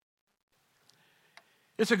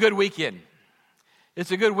It's a good weekend.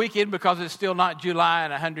 It's a good weekend because it's still not July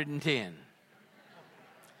and 110.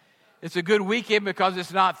 It's a good weekend because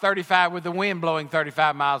it's not 35 with the wind blowing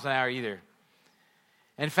 35 miles an hour either.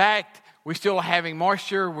 In fact, we're still having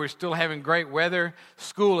moisture. We're still having great weather.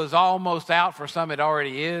 School is almost out. For some, it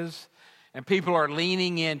already is. And people are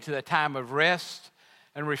leaning into a time of rest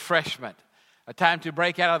and refreshment, a time to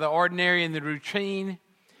break out of the ordinary and the routine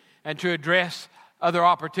and to address other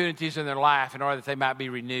opportunities in their life in order that they might be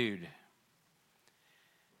renewed.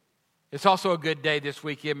 It's also a good day this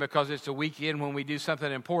weekend because it's a weekend when we do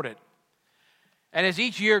something important. And as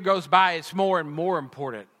each year goes by, it's more and more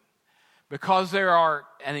important because there are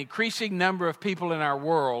an increasing number of people in our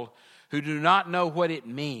world who do not know what it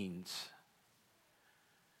means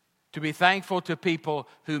to be thankful to people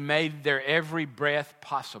who made their every breath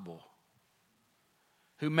possible,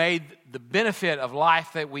 who made the benefit of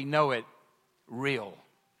life that we know it real.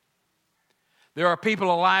 There are people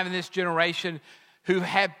alive in this generation who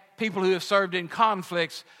have people who have served in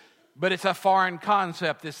conflicts, but it's a foreign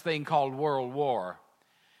concept, this thing called World War.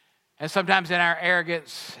 And sometimes in our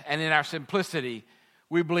arrogance and in our simplicity,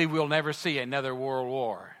 we believe we'll never see another World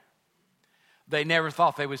War. They never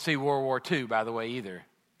thought they would see World War II, by the way, either,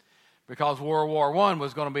 because World War I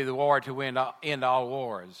was going to be the war to end all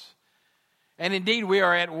wars. And indeed, we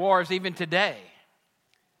are at wars even today.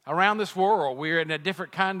 Around this world, we're in a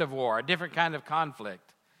different kind of war, a different kind of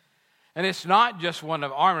conflict. And it's not just one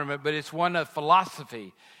of armament, but it's one of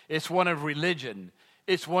philosophy. It's one of religion.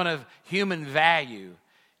 It's one of human value.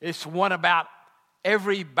 It's one about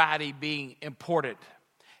everybody being important,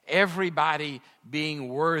 everybody being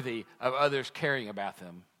worthy of others caring about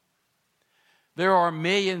them. There are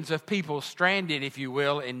millions of people stranded, if you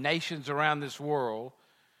will, in nations around this world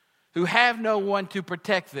who have no one to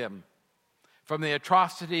protect them from the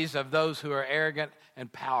atrocities of those who are arrogant and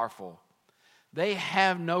powerful. They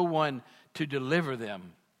have no one to deliver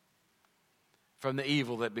them from the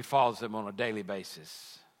evil that befalls them on a daily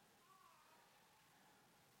basis.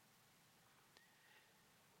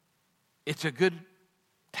 It's a good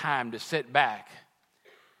time to sit back,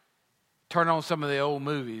 turn on some of the old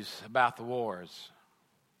movies about the wars.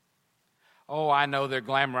 Oh, I know they're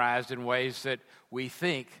glamorized in ways that we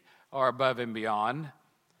think are above and beyond.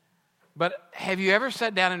 But have you ever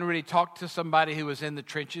sat down and really talked to somebody who was in the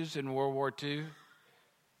trenches in World War II?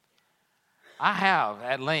 I have,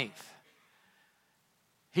 at length.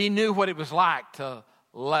 He knew what it was like to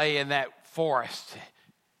lay in that forest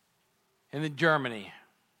in Germany,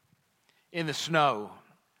 in the snow,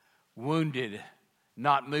 wounded,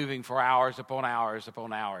 not moving for hours upon hours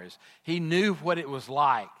upon hours. He knew what it was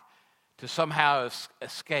like to somehow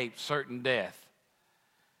escape certain death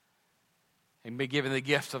and be given the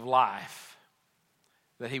gift of life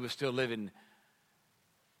that he was still living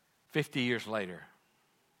 50 years later.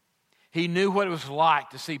 He knew what it was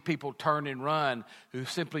like to see people turn and run who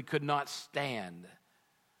simply could not stand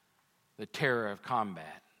the terror of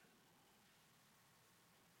combat.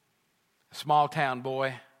 A small town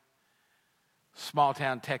boy, small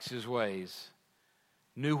town Texas ways,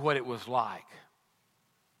 knew what it was like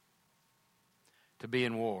to be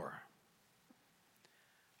in war.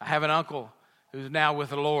 I have an uncle who's now with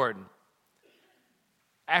the Lord.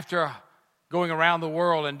 After going around the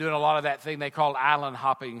world and doing a lot of that thing they call island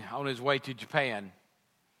hopping on his way to Japan,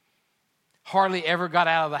 hardly ever got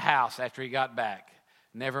out of the house after he got back.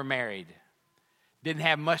 Never married. Didn't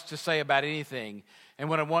have much to say about anything. And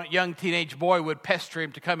when a young teenage boy would pester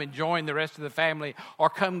him to come and join the rest of the family or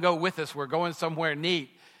come go with us, we're going somewhere neat,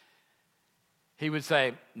 he would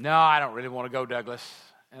say, "No, I don't really want to go, Douglas."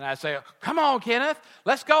 And I'd say, "Come on, Kenneth,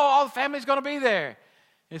 let's go. All the family's going to be there."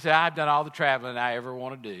 He said, "I've done all the traveling I ever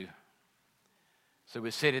want to do." So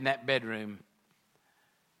we'd sit in that bedroom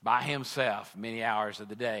by himself many hours of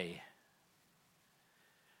the day.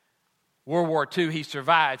 World War II, he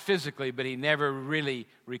survived physically, but he never really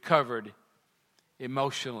recovered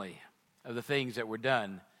emotionally of the things that were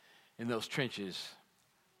done in those trenches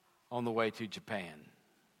on the way to Japan.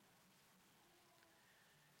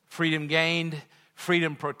 Freedom gained,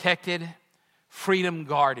 freedom protected, freedom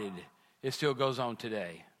guarded. It still goes on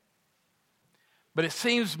today. But it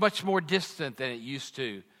seems much more distant than it used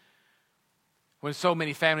to when so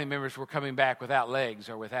many family members were coming back without legs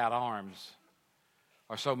or without arms,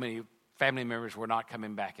 or so many family members were not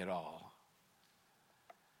coming back at all.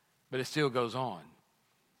 But it still goes on.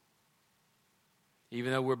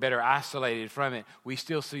 Even though we're better isolated from it, we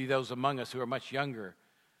still see those among us who are much younger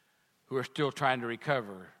who are still trying to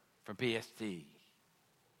recover from PTSD,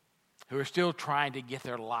 who are still trying to get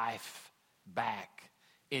their life back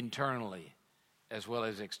internally as well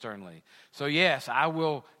as externally. So yes, I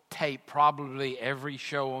will tape probably every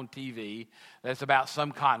show on TV that's about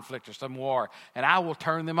some conflict or some war, and I will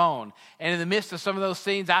turn them on. And in the midst of some of those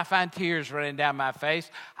scenes, I find tears running down my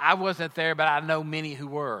face. I wasn't there, but I know many who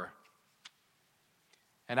were.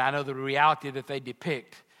 And I know the reality that they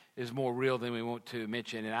depict is more real than we want to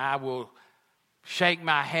mention. And I will shake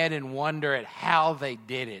my head and wonder at how they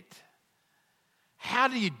did it. How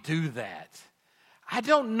do you do that? I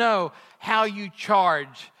don't know how you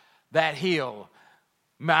charge that hill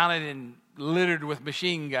mounted and littered with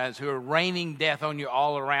machine guns who are raining death on you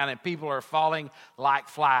all around, and people are falling like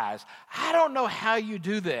flies. I don't know how you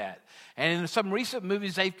do that. And in some recent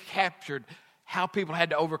movies, they've captured how people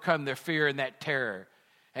had to overcome their fear and that terror.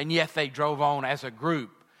 And yet they drove on as a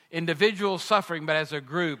group. Individuals suffering, but as a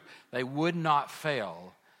group, they would not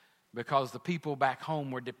fail because the people back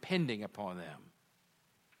home were depending upon them.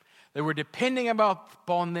 They were depending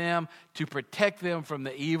upon them to protect them from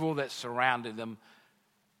the evil that surrounded them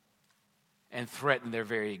and threatened their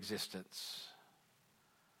very existence.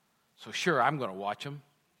 So sure, I'm going to watch them.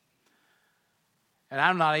 And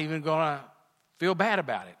I'm not even going to feel bad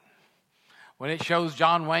about it. When it shows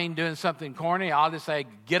John Wayne doing something corny, I'll just say,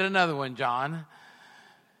 get another one, John.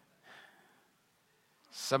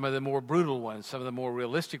 Some of the more brutal ones, some of the more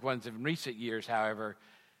realistic ones in recent years, however,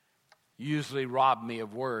 usually rob me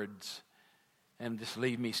of words and just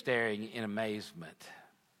leave me staring in amazement.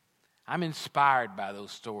 I'm inspired by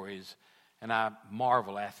those stories, and I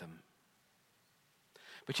marvel at them.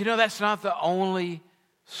 But you know, that's not the only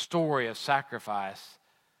story of sacrifice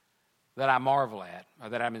that I marvel at or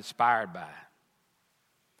that I'm inspired by.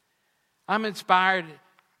 I'm inspired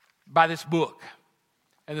by this book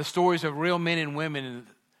and the stories of real men and women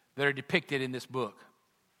that are depicted in this book.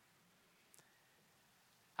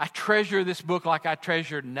 I treasure this book like I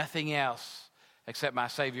treasure nothing else except my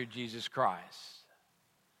Savior Jesus Christ.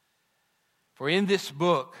 For in this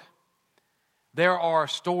book, there are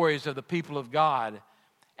stories of the people of God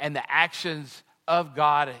and the actions of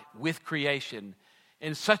God with creation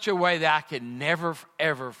in such a way that I can never,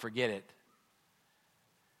 ever forget it.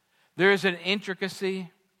 There is an intricacy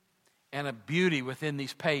and a beauty within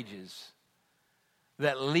these pages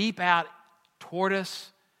that leap out toward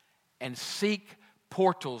us and seek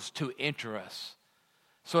portals to enter us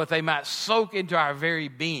so that they might soak into our very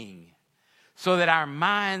being, so that our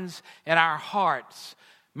minds and our hearts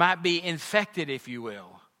might be infected, if you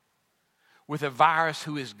will, with a virus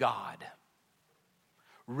who is God,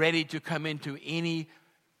 ready to come into any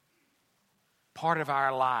part of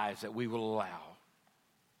our lives that we will allow.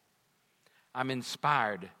 I'm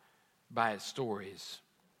inspired by its stories.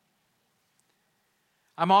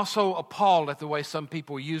 I'm also appalled at the way some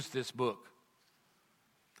people use this book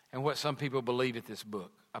and what some people believe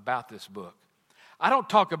about this book. I don't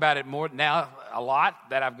talk about it more now a lot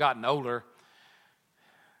that I've gotten older.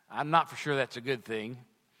 I'm not for sure that's a good thing.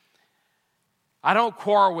 I don't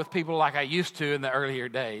quarrel with people like I used to in the earlier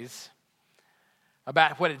days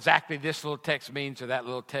about what exactly this little text means or that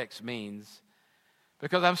little text means,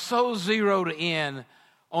 because I'm so zeroed in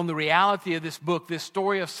on the reality of this book, this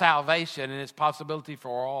story of salvation and its possibility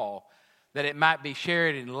for all, that it might be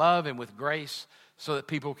shared in love and with grace so that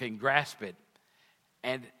people can grasp it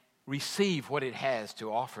and receive what it has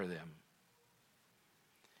to offer them.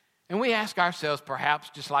 And we ask ourselves, perhaps,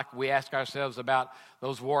 just like we ask ourselves about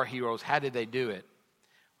those war heroes, how did they do it?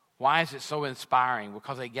 Why is it so inspiring?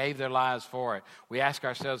 Because they gave their lives for it. We ask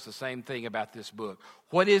ourselves the same thing about this book.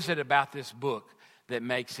 What is it about this book that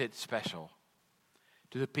makes it special?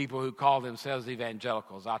 To the people who call themselves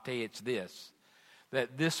evangelicals, I'll tell you it's this,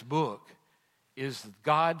 that this book is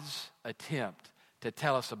God's attempt to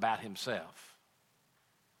tell us about himself.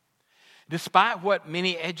 Despite what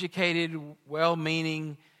many educated,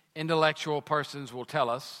 well-meaning, intellectual persons will tell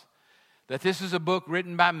us, that this is a book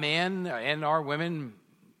written by men and or women.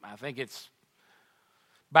 I think it's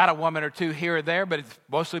about a woman or two here or there, but it's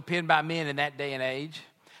mostly penned by men in that day and age.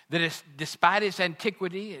 That it's, despite its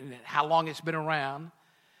antiquity and how long it's been around,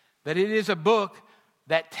 that it is a book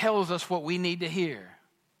that tells us what we need to hear.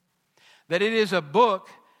 That it is a book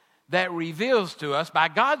that reveals to us, by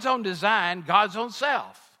God's own design, God's own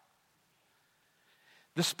self.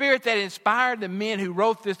 The spirit that inspired the men who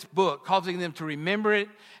wrote this book, causing them to remember it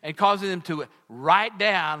and causing them to write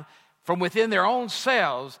down from within their own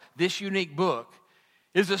selves this unique book,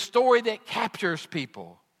 is a story that captures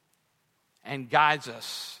people and guides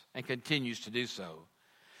us and continues to do so.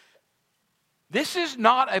 This is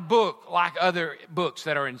not a book like other books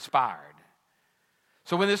that are inspired.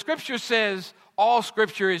 So when the scripture says all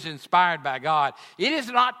scripture is inspired by God, it is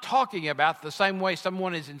not talking about the same way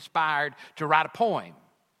someone is inspired to write a poem.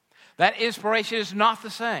 That inspiration is not the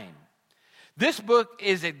same. This book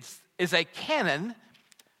is a canon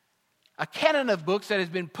of books that has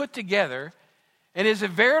been put together and is a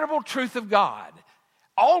veritable truth of God.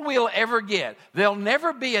 All we'll ever get. There'll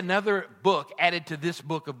never be another book added to this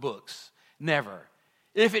book of books. Never.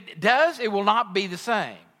 If it does, it will not be the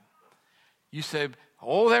same. You say,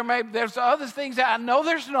 oh, there's other things that I know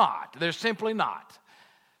there's not. There's simply not.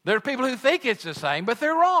 There are people who think it's the same, but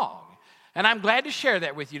they're wrong. And I'm glad to share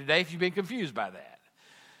that with you today if you've been confused by that.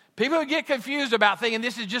 People who get confused about thinking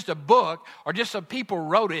this is just a book or just some people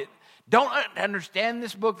wrote it, don't understand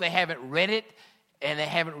this book. They haven't read it and they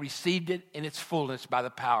haven't received it in its fullness by the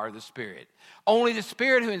power of the Spirit. Only the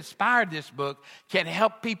Spirit who inspired this book can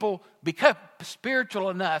help people become spiritual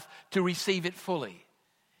enough to receive it fully.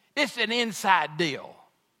 It's an inside deal.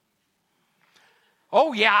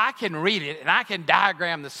 Oh, yeah, I can read it, and I can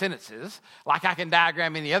diagram the sentences like I can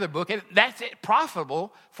diagram any other book, and that's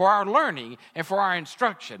profitable for our learning and for our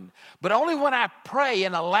instruction. But only when I pray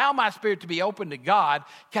and allow my spirit to be open to God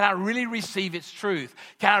can I really receive its truth.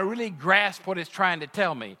 Can I really grasp what it's trying to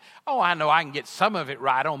tell me? Oh, I know I can get some of it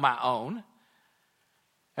right on my own.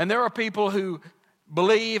 And there are people who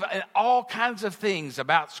believe in all kinds of things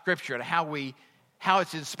about Scripture and how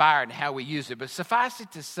it's inspired and how we use it. But suffice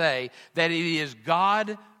it to say that it is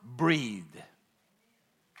God-breathed.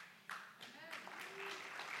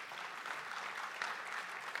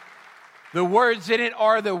 The words in it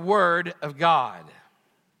are the Word of God.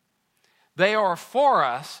 They are for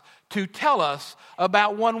us to tell us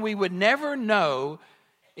about one we would never know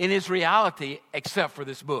in its reality except for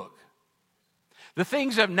this book. The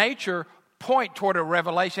things of nature point toward a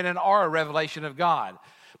revelation and are a revelation of God.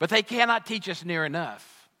 But they cannot teach us near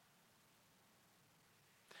enough.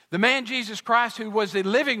 The man Jesus Christ, who was the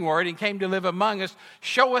living Word and came to live among us,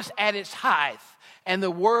 show us at its height. And the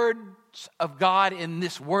words of God in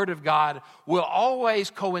this Word of God will always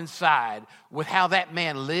coincide with how that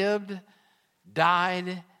man lived,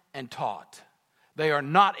 died, and taught. They are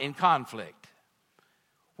not in conflict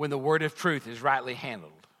when the word of truth is rightly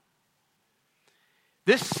handled.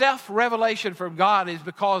 This self-revelation from God is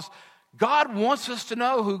because God wants us to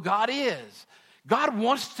know who God is. God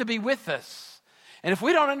wants to be with us. And if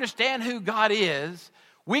we don't understand who God is,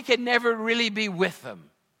 we can never really be with Him.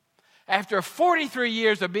 After 43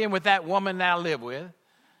 years of being with that woman that I live with,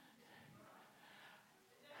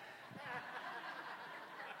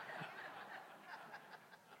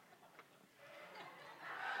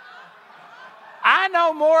 I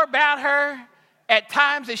know more about her at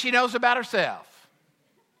times than she knows about herself.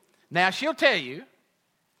 Now, she'll tell you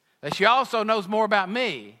that she also knows more about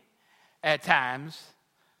me at times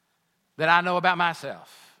than I know about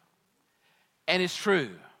myself. And it's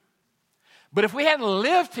true. But if we hadn't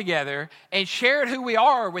lived together and shared who we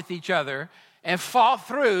are with each other and fought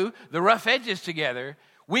through the rough edges together,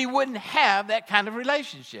 we wouldn't have that kind of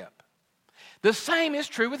relationship. The same is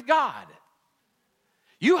true with God.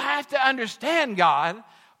 You have to understand God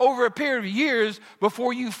over a period of years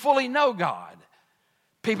before you fully know God.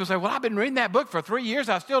 People say, well, I've been reading that book for 3 years.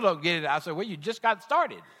 I still don't get it. I say, well, you just got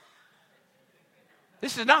started.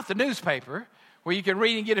 This is not the newspaper where you can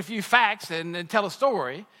read and get a few facts and tell a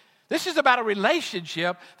story. This is about a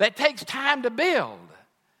relationship that takes time to build.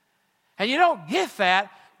 And you don't get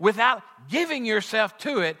that without giving yourself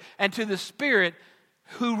to it and to the Spirit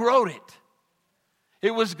who wrote it.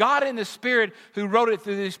 It was God in the Spirit who wrote it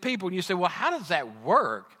through these people. And you say, well, how does that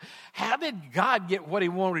work? How did God get what He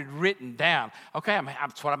wanted written down? Okay,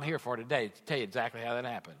 that's what I'm here for today, to tell you exactly how that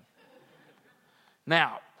happened.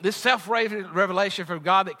 Now, this self-revelation from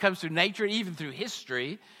God that comes through nature, even through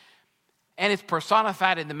history, and it's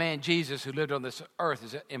personified in the man Jesus who lived on this earth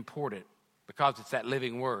is important because it's that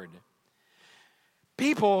living Word.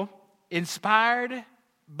 People inspired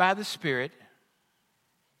by the Spirit,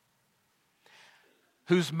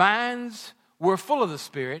 whose minds were full of the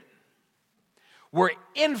Spirit, were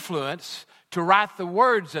influenced to write the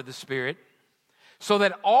words of the Spirit so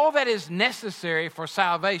that all that is necessary for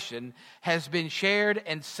salvation has been shared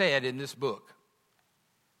and said in this book.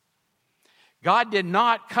 God did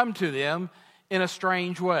not come to them in a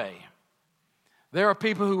strange way. There are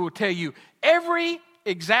people who will tell you every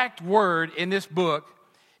exact word in this book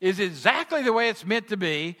is exactly the way it's meant to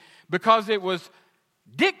be because it was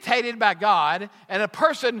dictated by God and a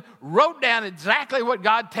person wrote down exactly what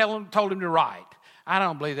God told him to write. I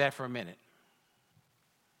don't believe that for a minute.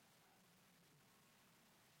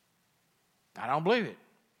 I don't believe it.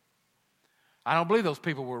 I don't believe those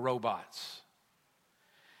people were robots.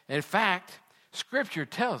 In fact, Scripture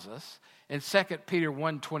tells us in 2 Peter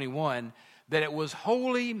 1:21 that it was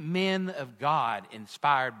holy men of God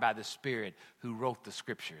inspired by the Spirit who wrote the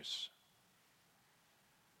Scriptures.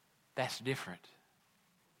 That's different.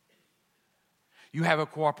 You have a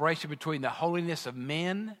cooperation between the holiness of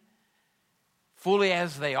men, fully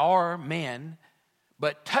as they are men,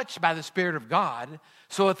 but touched by the Spirit of God,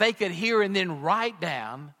 so that they could hear and then write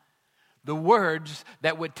down the words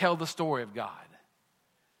that would tell the story of God.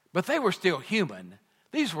 But they were still human.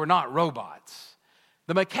 These were not robots.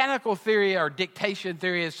 The mechanical theory, or dictation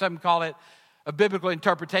theory as some call it, a biblical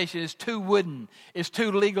interpretation, is too wooden, it's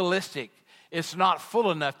too legalistic. It's not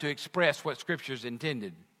full enough to express what Scripture's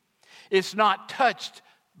intended. It's not touched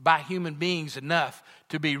by human beings enough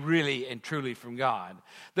to be really and truly from God.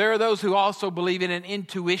 There are those who also believe in an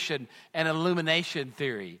intuition and illumination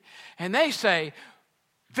theory. And they say,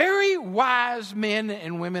 very wise men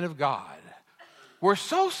and women of God were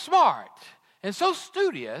so smart and so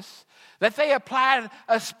studious that they applied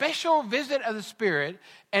a special visit of the Spirit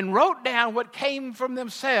and wrote down what came from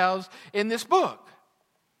themselves in this book.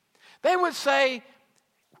 They would say,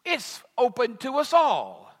 it's open to us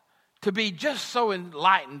all to be just so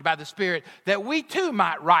enlightened by the Spirit that we too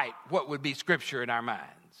might write what would be Scripture in our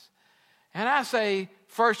minds. And I say,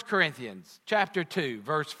 1 Corinthians chapter 2,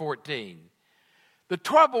 verse 14. The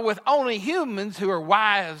trouble with only humans who are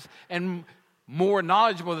wise and more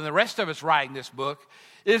knowledgeable than the rest of us writing this book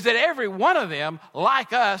is that every one of them,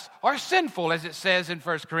 like us, are sinful, as it says in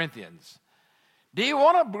 1 Corinthians. Do you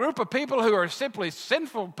want a group of people who are simply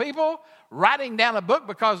sinful people writing down a book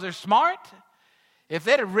because they're smart? If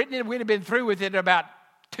they'd have written it, we'd have been through with it about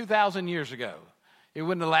 2,000 years ago. It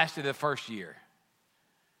wouldn't have lasted the first year.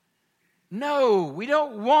 No, we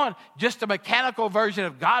don't want just a mechanical version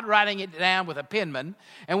of God writing it down with a penman,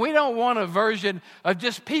 and we don't want a version of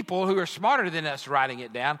just people who are smarter than us writing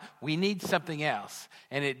it down. We need something else,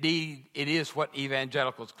 and it is what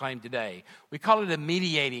evangelicals claim today. We call it a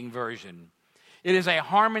mediating version. It is a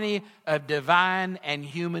harmony of divine and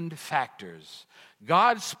human factors.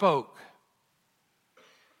 God spoke.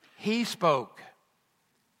 He spoke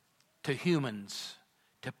to humans,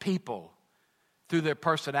 to people, through their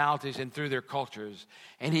personalities and through their cultures.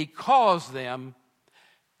 And He caused them,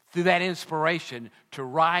 through that inspiration, to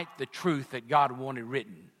write the truth that God wanted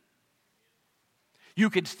written. You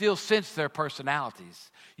can still sense their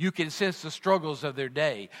personalities. You can sense the struggles of their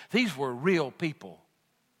day. These were real people.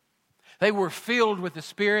 They were filled with the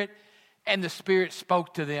Spirit, and the Spirit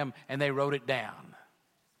spoke to them, and they wrote it down.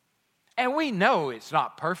 And we know it's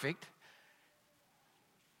not perfect.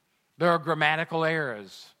 There are grammatical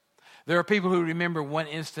errors. There are people who remember one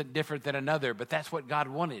instant different than another, but that's what God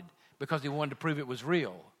wanted because He wanted to prove it was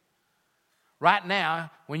real. Right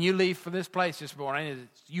now, when you leave from this place this morning,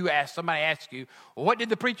 somebody asks you, well, what did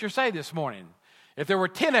the preacher say this morning? If there were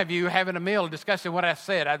 10 of you having a meal discussing what I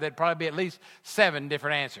said, there'd probably be at least 7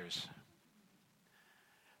 different answers.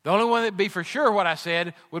 The only one that'd be for sure what I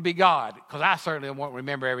said would be God, because I certainly won't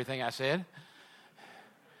remember everything I said.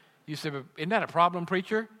 You said, isn't that a problem,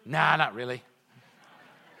 preacher? Nah, not really.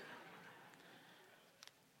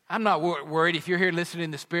 I'm not worried. If you're here listening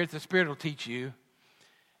in the Spirit will teach you.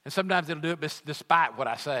 And sometimes it'll do it despite what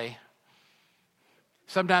I say.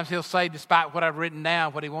 Sometimes He'll say, despite what I've written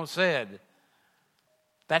down, what He won't said.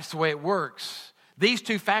 That's the way it works. These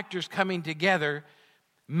two factors coming together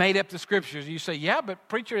made up the Scriptures. You say, yeah, but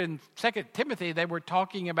preacher, in 2 Timothy, they were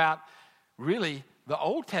talking about really the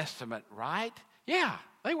Old Testament, right? Yeah,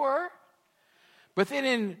 they were. But then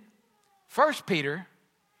in 1 Peter,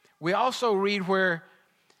 we also read where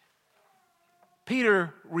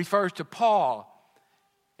Peter refers to Paul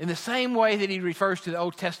in the same way that he refers to the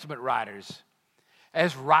Old Testament writers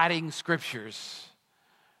as writing Scriptures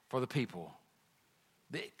for the people.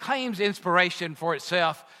 It claims inspiration for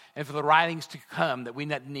itself and for the writings to come that we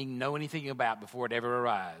don't need to know anything about before it ever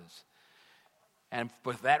arrives. And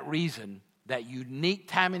for that reason, that unique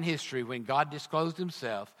time in history when God disclosed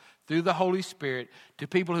Himself through the Holy Spirit to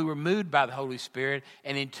people who were moved by the Holy Spirit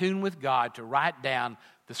and in tune with God to write down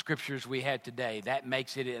the Scriptures we have today, that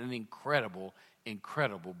makes it an incredible,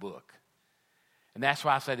 incredible book. And that's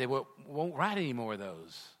why I say they won't write any more of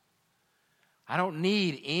those. I don't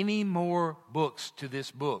need any more books to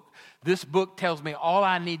this book. This book tells me all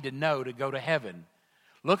I need to know to go to heaven.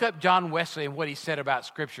 Look up John Wesley and what he said about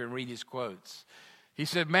Scripture and read his quotes. He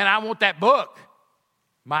said, man, I want that book.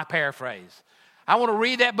 My paraphrase. I want to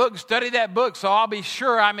read that book and study that book so I'll be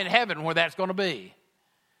sure I'm in heaven where that's going to be.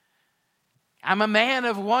 I'm a man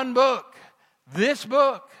of one book, this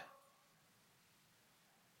book.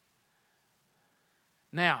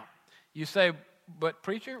 Now, you say, but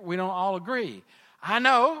preacher, we don't all agree. I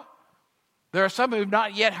know. There are some who have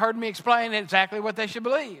not yet heard me explain exactly what they should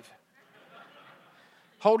believe.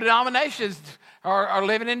 Whole denominations are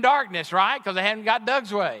living in darkness, right? Because they haven't got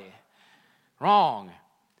Doug's way. Wrong.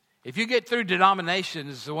 If you get through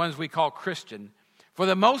denominations, the ones we call Christian, for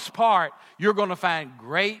the most part, you're going to find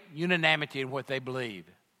great unanimity in what they believe.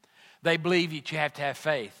 They believe that you have to have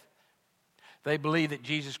faith. They believe that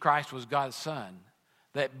Jesus Christ was God's Son.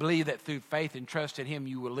 They believe that through faith and trust in Him,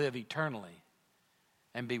 you will live eternally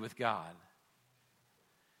and be with God.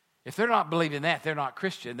 If they're not believing that, they're not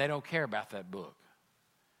Christian. They don't care about that book.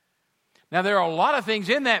 Now, there are a lot of things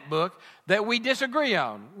in that book that we disagree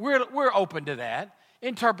on. We're open to that.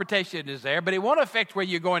 Interpretation is there, but it won't affect whether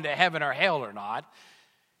you're going to heaven or hell or not.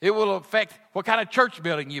 It will affect what kind of church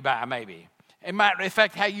building you buy, maybe. It might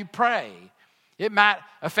affect how you pray. It might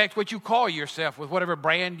affect what you call yourself with whatever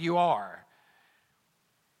brand you are.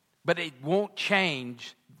 But it won't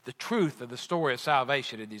change the truth of the story of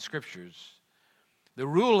salvation in these scriptures. The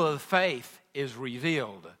rule of faith is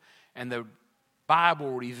revealed, and the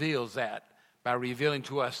Bible reveals that by revealing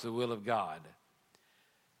to us the will of God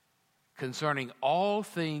concerning all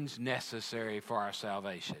things necessary for our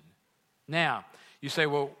salvation. Now, you say,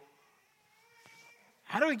 well,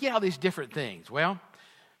 how do we get all these different things? Well,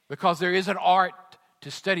 because there is an art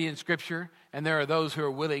to study in Scripture, and there are those who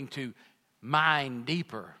are willing to mine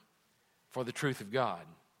deeper for the truth of God.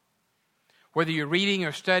 Whether you're reading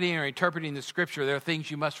or studying or interpreting the Scripture, there are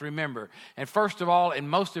things you must remember. And first of all, and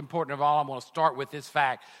most important of all, I'm going to start with this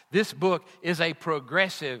fact. This book is a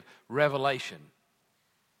progressive revelation.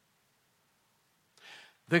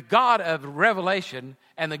 The God of Revelation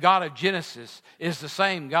and the God of Genesis is the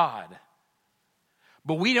same God.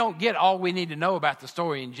 But we don't get all we need to know about the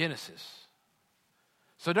story in Genesis.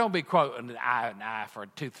 So don't be quoting an eye for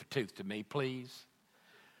tooth to me, please.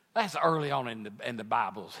 That's early on in the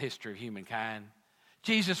Bible's history of humankind.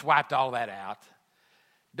 Jesus wiped all that out.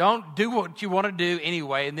 Don't do what you want to do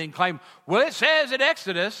anyway and then claim, well, it says in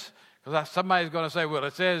Exodus, because somebody's going to say, well,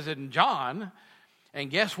 it says in John. And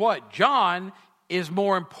guess what? John is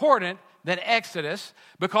more important than Exodus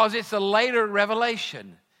because it's a later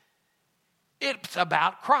revelation. It's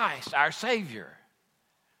about Christ, our Savior.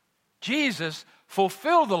 Jesus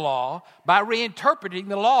fulfilled the law by reinterpreting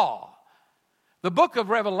the law. The book of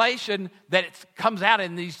Revelation that comes out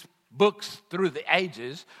in these books through the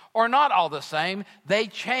ages are not all the same. They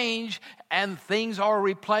change and things are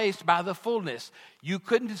replaced by the fullness. You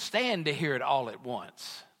couldn't stand to hear it all at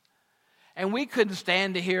once. And we couldn't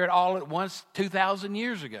stand to hear it all at once 2,000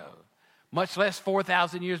 years ago, much less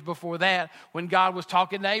 4,000 years before that when God was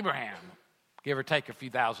talking to Abraham, give or take a few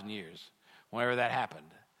thousand years, whenever that happened.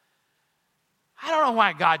 I don't know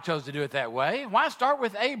why God chose to do it that way. Why start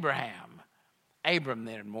with Abraham? Abram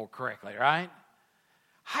then, more correctly, right?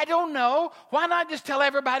 I don't know. Why not just tell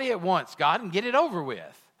everybody at once, God, and get it over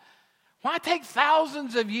with? Why take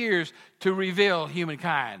thousands of years to reveal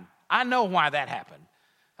humankind? I know why that happened.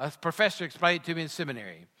 A professor explained it to me in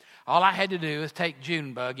seminary. All I had to do was take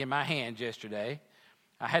Junebug in my hands yesterday.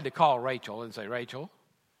 I had to call Rachel and say, Rachel,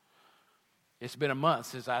 it's been a month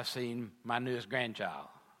since I've seen my newest grandchild.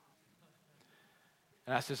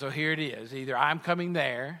 And I said, so here it is. Either I'm coming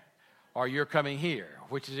there or you're coming here.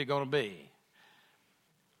 Which is it going to be?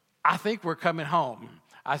 I think we're coming home.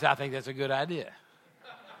 I said, I think that's a good idea.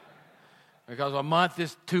 Because a month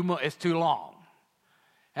is too long.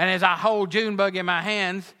 And as I hold Junebug in my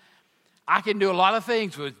hands, I can do a lot of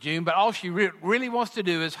things with June, but all she really wants to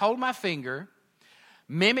do is hold my finger,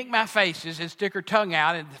 mimic my faces, and stick her tongue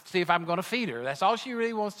out and see if I'm going to feed her. That's all she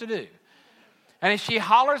really wants to do. And if she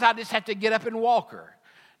hollers, I just have to get up and walk her.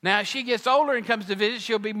 Now, as she gets older and comes to visit,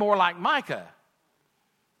 she'll be more like Micah,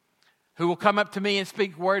 who will come up to me and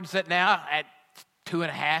speak words that now at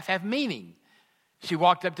 2.5 have meaning. She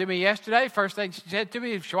walked up to me yesterday. First thing she said to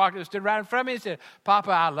me, she walked up, stood right in front of me and said,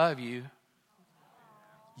 Papa, I love you.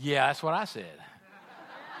 Yeah, that's what I said.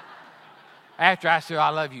 After I said, I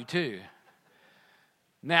love you too.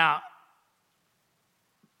 Now,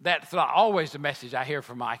 that's not always the message I hear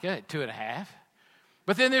from Micah at 2.5.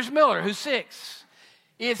 But then there's Miller, who's 6.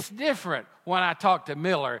 It's different when I talk to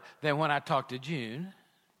Miller than when I talk to June,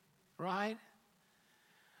 right?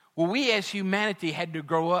 Well, we as humanity had to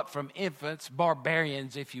grow up from infants,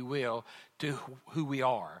 barbarians, if you will, to who we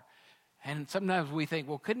are. And sometimes we think,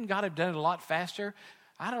 well, couldn't God have done it a lot faster?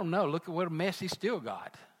 I don't know. Look at what a mess he still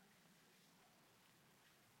got.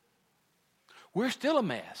 We're still a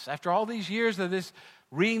mess. After all these years of this,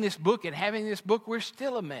 reading this book and having this book, we're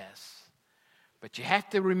still a mess. But you have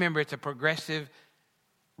to remember it's a progressive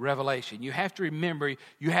revelation. You have to remember,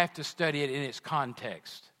 you have to study it in its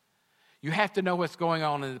context. You have to know what's going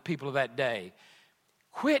on in the people of that day.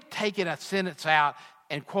 Quit taking a sentence out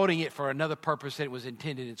and quoting it for another purpose that it was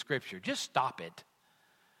intended in Scripture. Just stop it.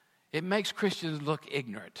 It makes Christians look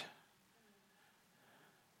ignorant.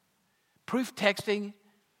 Proof texting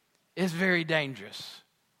is very dangerous.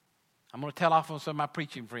 I'm going to tell off on some of my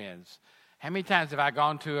preaching friends. How many times have I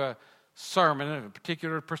gone to a sermon of a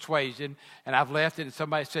particular persuasion and I've left it and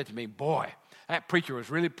somebody said to me, boy, that preacher was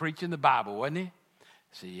really preaching the Bible, wasn't he? I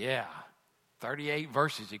said, yeah, 38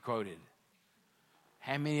 verses he quoted.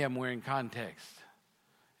 How many of them were in context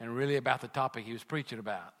and really about the topic he was preaching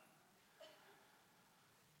about?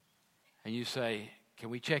 And you say, can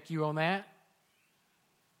we check you on that?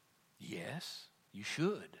 Yes, you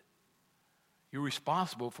should. You're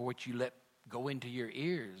responsible for what you let go into your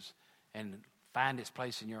ears and find its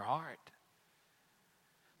place in your heart.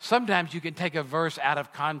 Sometimes you can take a verse out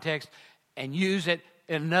of context and use it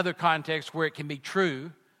in another context where it can be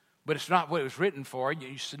true, but it's not what it was written for.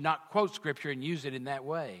 You should not quote Scripture and use it in that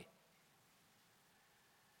way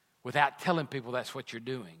without telling people that's what you're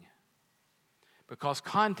doing. Because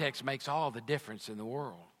context makes all the difference in the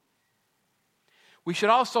world. We should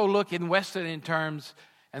also look in Wesleyan terms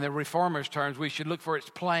and the Reformers' terms, we should look for its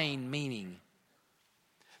plain meaning.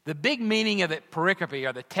 The big meaning of the pericope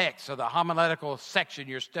or the text or the homiletical section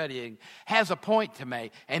you're studying has a point to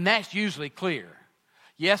make, and that's usually clear.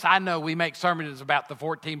 Yes, I know we make sermons about the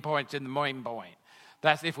 14 points in the main point.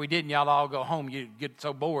 That's if we didn't, y'all all go home. You'd get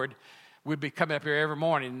so bored. We'd be coming up here every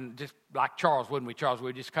morning, just like Charles, wouldn't we, Charles?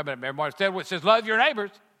 We'd just come up every morning. Instead, it says, love your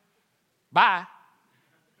neighbors. Bye.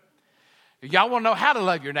 Y'all want to know how to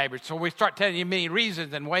love your neighbors, so we start telling you many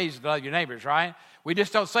reasons and ways to love your neighbors, right? We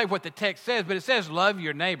just don't say what the text says, but it says love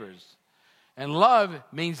your neighbors. And love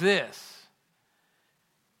means this.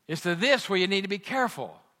 It's the this where you need to be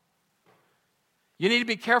careful. You need to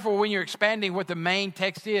be careful when you're expanding what the main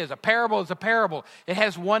text is. A parable is a parable. It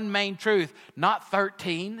has one main truth, not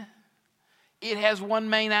 13. It has one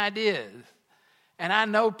main idea. And I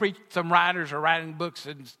know some writers are writing books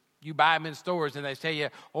and you buy them in stores and they tell you,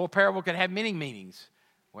 oh, a parable can have many meanings.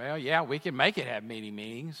 Well, yeah, we can make it have many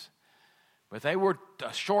meanings. But they were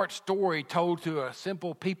a short story told to a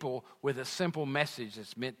simple people with a simple message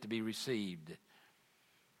that's meant to be received.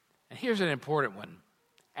 And here's an important one.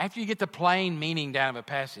 After you get the plain meaning down of a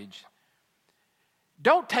passage,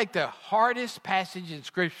 don't take the hardest passage in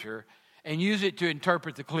Scripture and use it to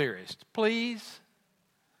interpret the clearest. Please?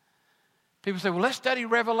 People say, well, let's study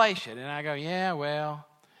Revelation. And I go, yeah, well,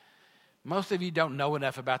 most of you don't know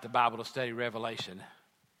enough about the Bible to study Revelation.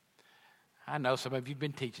 I know some of you have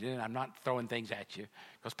been teaching it, and I'm not throwing things at you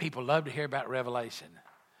because people love to hear about Revelation.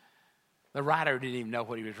 The writer didn't even know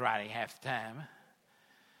what he was writing half the time.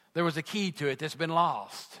 There was a key to it that's been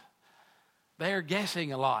lost. They are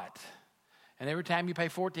guessing a lot. And every time you pay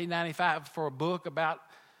 $14.95 for a book about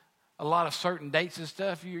a lot of certain dates and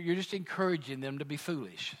stuff, you're just encouraging them to be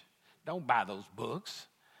foolish. Don't buy those books.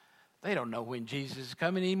 They don't know when Jesus is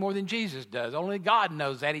coming any more than Jesus does. Only God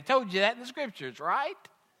knows that. He told you that in the Scriptures, right?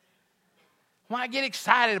 Why get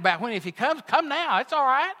excited about when? If he comes, come now. It's all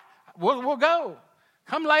right. We'll go.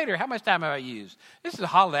 Come later. How much time have I used? This is a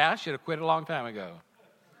holiday. I should have quit a long time ago.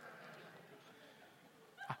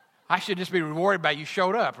 I should just be rewarded by you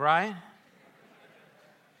showed up, right?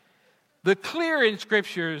 The clear in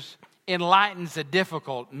Scriptures enlightens the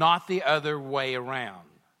difficult, not the other way around.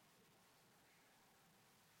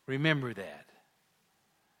 Remember that.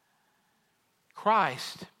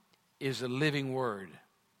 Christ is the living word,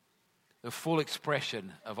 the full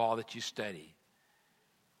expression of all that you study,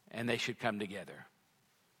 and they should come together.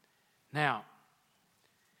 Now,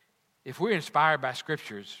 if we're inspired by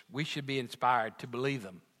Scriptures, we should be inspired to believe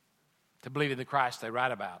them, to believe in the Christ they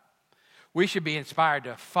write about. We should be inspired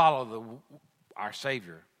to follow our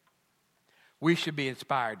Savior. We should be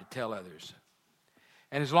inspired to tell others.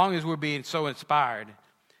 And as long as we're being so inspired,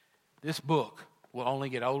 this book will only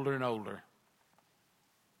get older and older.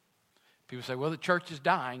 People say, well, the church is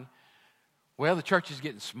dying. Well, the church is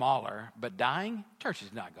getting smaller, but dying? Church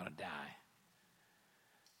is not going to die.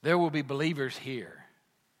 There will be believers here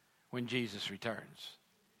when Jesus returns.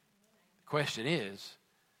 The question is,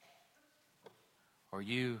 are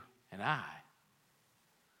you and I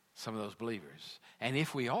some of those believers? And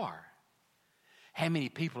if we are, how many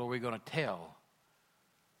people are we going to tell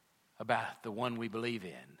about the one we believe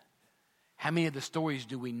in? How many of the stories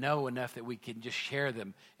do we know enough that we can just share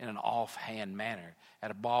them in an offhand manner at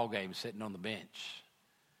a ball game sitting on the bench?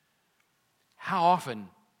 How often,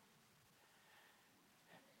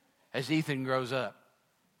 as Ethan grows up,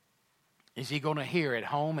 is he going to hear at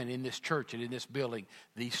home and in this church and in this building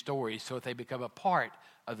these stories so that they become a part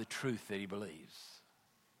of the truth that he believes?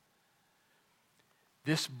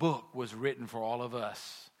 This book was written for all of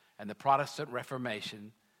us, and the Protestant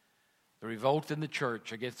Reformation, the revolt in the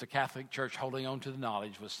church against the Catholic Church holding on to the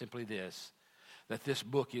knowledge, was simply this, that this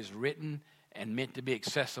book is written and meant to be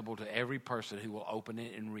accessible to every person who will open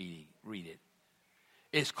it and read it.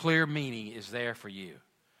 Its clear meaning is there for you.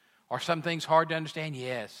 Are some things hard to understand?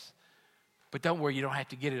 Yes. But don't worry, you don't have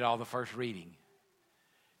to get it all the first reading.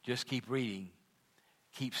 Just keep reading,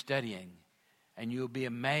 keep studying, and you'll be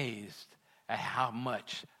amazed at how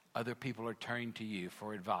much other people are turning to you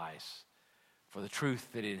for advice. For the truth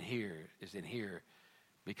that is in here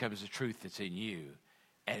becomes the truth that's in you,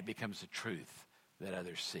 and it becomes the truth that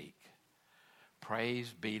others seek.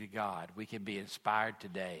 Praise be to God. We can be inspired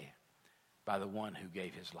today by the one who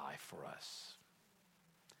gave his life for us.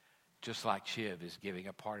 Just like Shiv is giving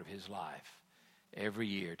a part of his life every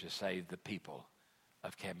year to save the people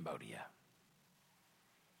of Cambodia.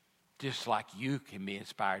 Just like you can be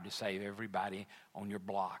inspired to save everybody on your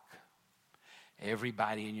block,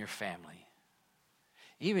 everybody in your family.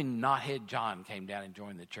 Even Knothead John came down and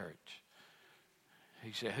joined the church.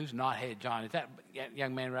 He said, "Who's Knothead John?" Is that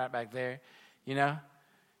young man right back there? You know,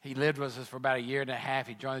 he lived with us for about a year and a half.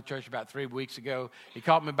 He joined the church about 3 weeks ago. He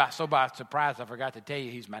caught me by surprise, I forgot to tell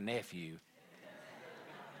you he's my nephew.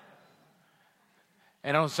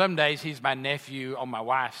 And on some days, he's my nephew on my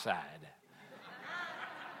wife's side.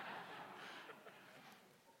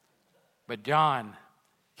 But John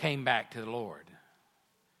came back to the Lord.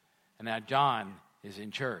 And now John is in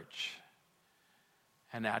church.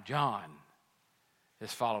 And now John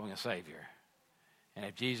is following a Savior. And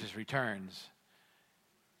if Jesus returns,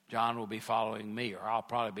 John will be following me, or I'll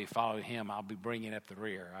probably be following him. I'll be bringing up the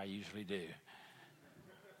rear. I usually do.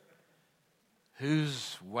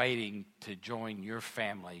 Who's waiting to join your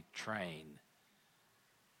family train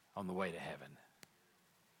on the way to heaven?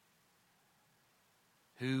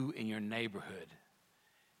 Who in your neighborhood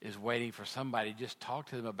is waiting for somebody to just talk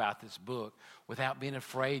to them about this book without being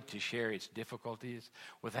afraid to share its difficulties,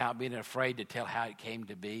 without being afraid to tell how it came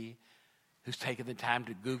to be? Who's taken the time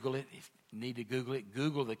to Google it? If you need to Google it,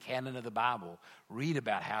 Google the canon of the Bible. Read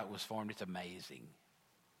about how it was formed. It's amazing.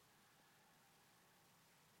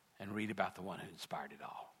 And read about the one who inspired it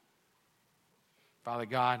all. Father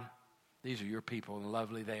God, these are your people, and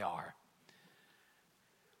lovely they are.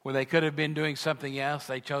 When they could have been doing something else,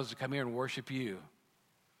 they chose to come here and worship you.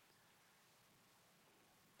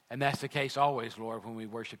 And that's the case always, Lord, when we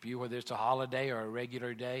worship you, whether it's a holiday or a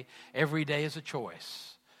regular day. Every day is a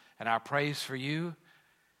choice. And our praise for you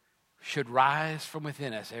should rise from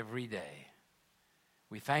within us every day.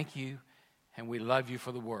 We thank you and we love you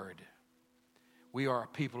for the word. We are a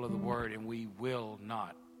people of the word, and we will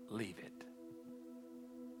not leave it.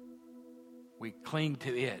 We cling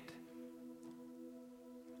to it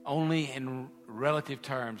only in relative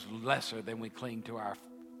terms lesser than we cling to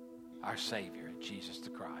our Savior, Jesus the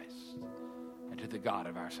Christ, and to the God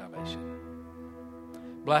of our salvation.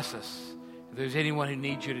 Bless us. If there's anyone who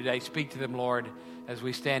needs you today, speak to them, Lord, as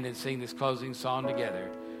we stand and sing this closing song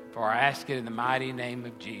together. For I ask it in the mighty name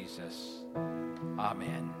of Jesus.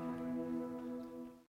 Amen.